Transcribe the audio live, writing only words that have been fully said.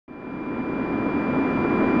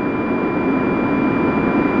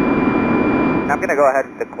going to go ahead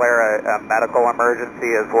and declare a medical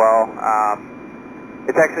emergency as well.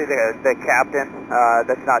 It's actually the captain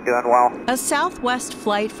that's not doing well. A Southwest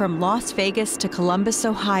flight from Las Vegas to Columbus,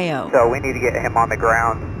 Ohio. So we need to get him on the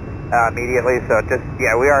ground immediately. So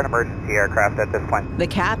we are an emergency aircraft at this point. The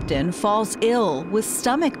captain falls ill with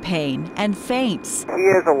stomach pain and faints. He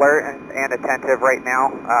is alert and attentive right now,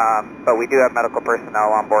 but we do have medical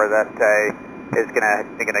personnel on board that is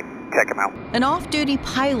gonna check him out. An off-duty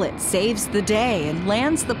pilot saves the day and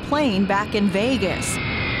lands the plane back in Vegas.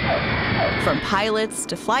 From pilots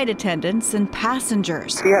to flight attendants and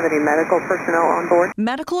passengers. Do you have any medical personnel on board?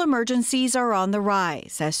 Medical emergencies are on the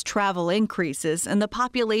rise as travel increases and the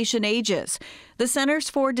population ages. The Centers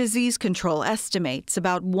for Disease Control estimates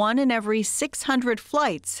about 1 in every 600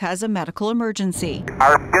 flights has a medical emergency.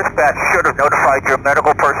 Our dispatch should have notified your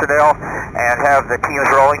medical personnel and have the teams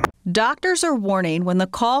rolling. Doctors are warning when the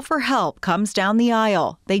call for help comes down the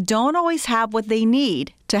aisle, they don't always have what they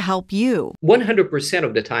need to help you. 100%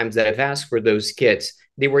 of the times that I've asked for those kits,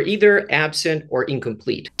 they were either absent or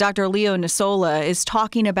incomplete. Dr. Leo Nisola is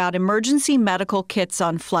talking about emergency medical kits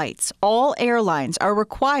on flights. All airlines are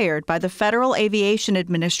required by the Federal Aviation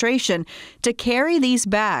Administration to carry these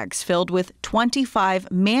bags filled with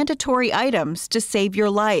 25 mandatory items to save your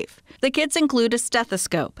life. The kits include a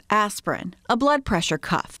stethoscope, aspirin, a blood pressure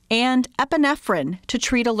cuff, and epinephrine to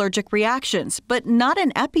treat allergic reactions, but not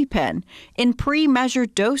an EpiPen, in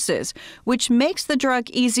pre-measured doses, which makes the drug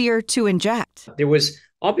easier to inject. There was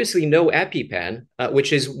obviously no EpiPen,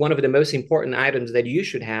 which is one of the most important items that you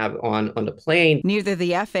should have on the plane. Neither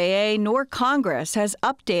the FAA nor Congress has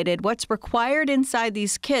updated what's required inside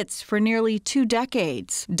these kits for nearly 2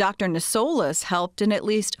 decades. Dr. Nisola's helped in at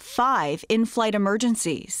least 5 in-flight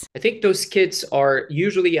emergencies. I think those kits are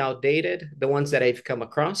usually outdated, the ones that I've come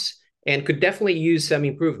across, and could definitely use some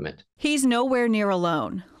improvement. He's nowhere near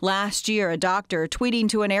alone. Last year, a doctor tweeting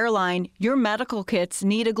to an airline, "Your medical kits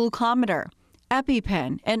need a glucometer,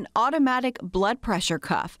 EpiPen, an automatic blood pressure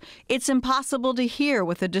cuff. It's impossible to hear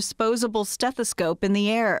with a disposable stethoscope in the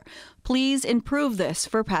air. Please improve this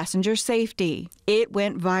for passenger safety." It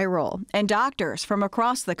went viral, and doctors from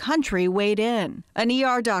across the country weighed in. An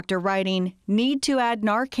ER doctor writing, "Need to add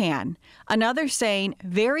Narcan." Another saying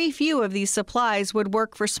very few of these supplies would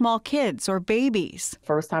work for small kids or babies.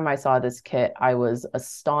 First time I saw this kit, I was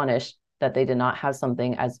astonished that they did not have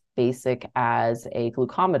something as basic as a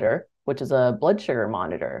glucometer, which is a blood sugar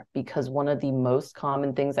monitor, because one of the most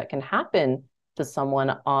common things that can happen to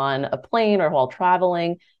someone on a plane or while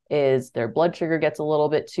traveling is their blood sugar gets a little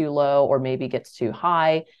bit too low or maybe gets too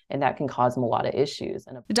high, and that can cause them a lot of issues.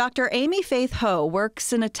 Dr. Amy Faith Ho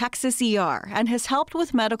works in a Texas ER and has helped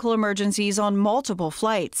with medical emergencies on multiple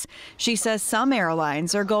flights. She says some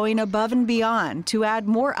airlines are going above and beyond to add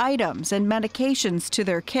more items and medications to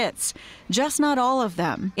their kits, just not all of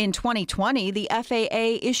them. In 2020, the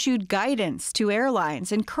FAA issued guidance to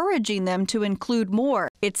airlines encouraging them to include more.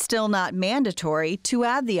 It's still not mandatory to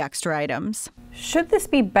add the extra items. Should this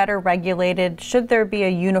be better regulated? Should there be a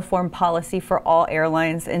uniform policy for all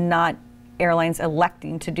airlines and not airlines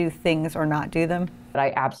electing to do things or not do them? But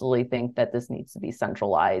I absolutely think that this needs to be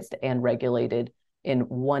centralized and regulated in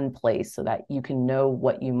one place so that you can know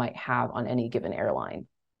what you might have on any given airline.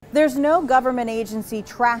 There's no government agency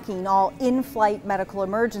tracking all in-flight medical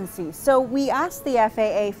emergencies, so we asked the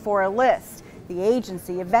FAA for a list. The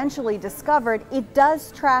agency eventually discovered it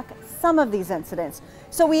does track some of these incidents.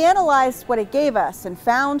 So we analyzed what it gave us and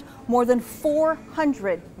found more than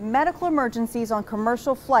 400 medical emergencies on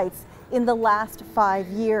commercial flights in the last 5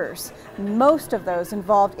 years. Most of those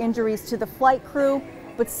involved injuries to the flight crew,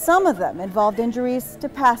 but some of them involved injuries to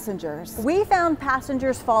passengers. We found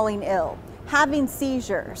passengers falling ill, having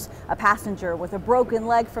seizures, a passenger with a broken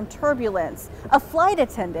leg from turbulence, a flight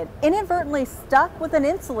attendant inadvertently stuck with an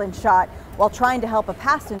insulin shot while trying to help a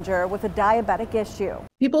passenger with a diabetic issue.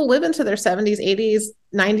 People live into their 70s, 80s,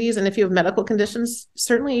 90s, and if you have medical conditions,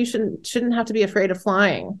 certainly you shouldn't have to be afraid of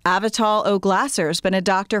flying. Avital O'Glasser's been a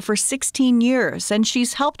doctor for 16 years, and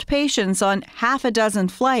she's helped patients on half a dozen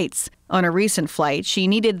flights. On a recent flight, she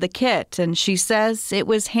needed the kit, and she says it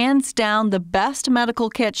was hands down the best medical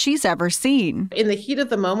kit she's ever seen. In the heat of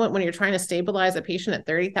the moment, when you're trying to stabilize a patient at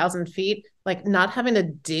 30,000 feet, like not having to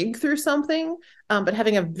dig through something, but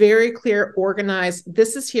having a very clear, organized,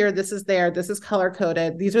 this is here, this is there, this is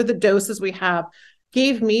color-coded, these are the doses we have,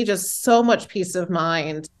 gave me just so much peace of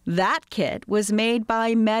mind. That kit was made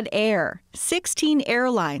by MedAir. 16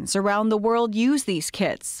 airlines around the world use these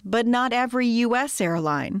kits, but not every U.S.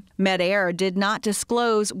 airline. MedAir did not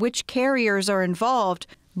disclose which carriers are involved,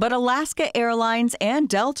 but Alaska Airlines and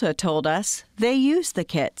Delta told us they use the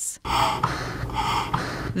kits.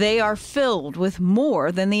 They are filled with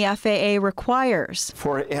more than the FAA requires.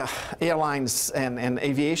 For airlines and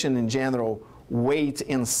aviation in general, weight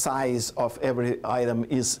and size of every item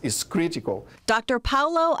is critical. Dr.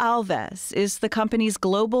 Paulo Alves is the company's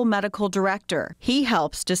global medical director. He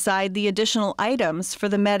helps decide the additional items for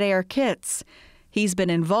the MedAir kits. He's been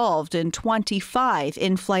involved in 25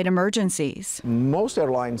 in-flight emergencies. Most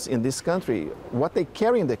airlines in this country, what they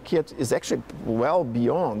carry in the kit is actually well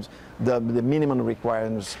beyond the minimum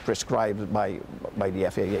requirements prescribed by the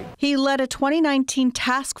FAA. He led a 2019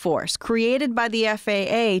 task force created by the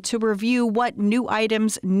FAA to review what new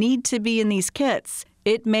items need to be in these kits.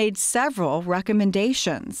 It made several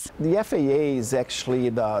recommendations. The FAA is actually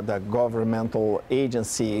the governmental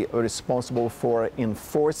agency responsible for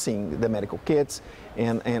enforcing the medical kits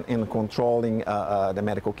and controlling the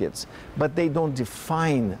medical kits. But they don't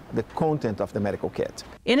define the content of the medical kit.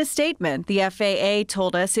 In a statement, the FAA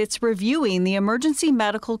told us it's reviewing the emergency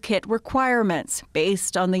medical kit requirements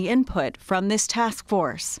based on the input from this task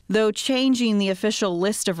force. Though changing the official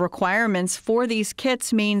list of requirements for these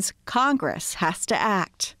kits means Congress has to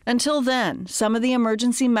act. Until then, some of the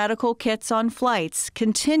emergency medical kits on flights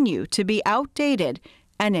continue to be outdated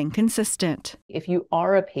and inconsistent. If you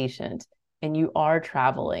are a patient and you are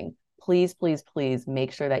traveling, please, please, please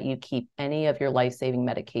make sure that you keep any of your life-saving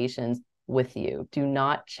medications with you. Do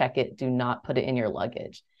not check it. Do not put it in your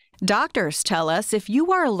luggage. Doctors tell us if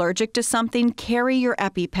you are allergic to something, carry your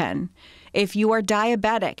EpiPen. If you are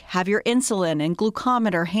diabetic, have your insulin and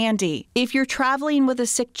glucometer handy. If you're traveling with a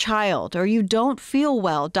sick child or you don't feel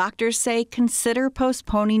well, doctors say consider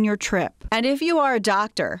postponing your trip. And if you are a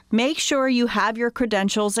doctor, make sure you have your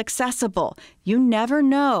credentials accessible. You never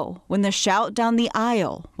know when the shout down the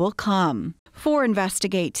aisle will come. For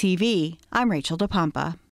Investigate TV, I'm Rachel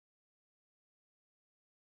DePompa.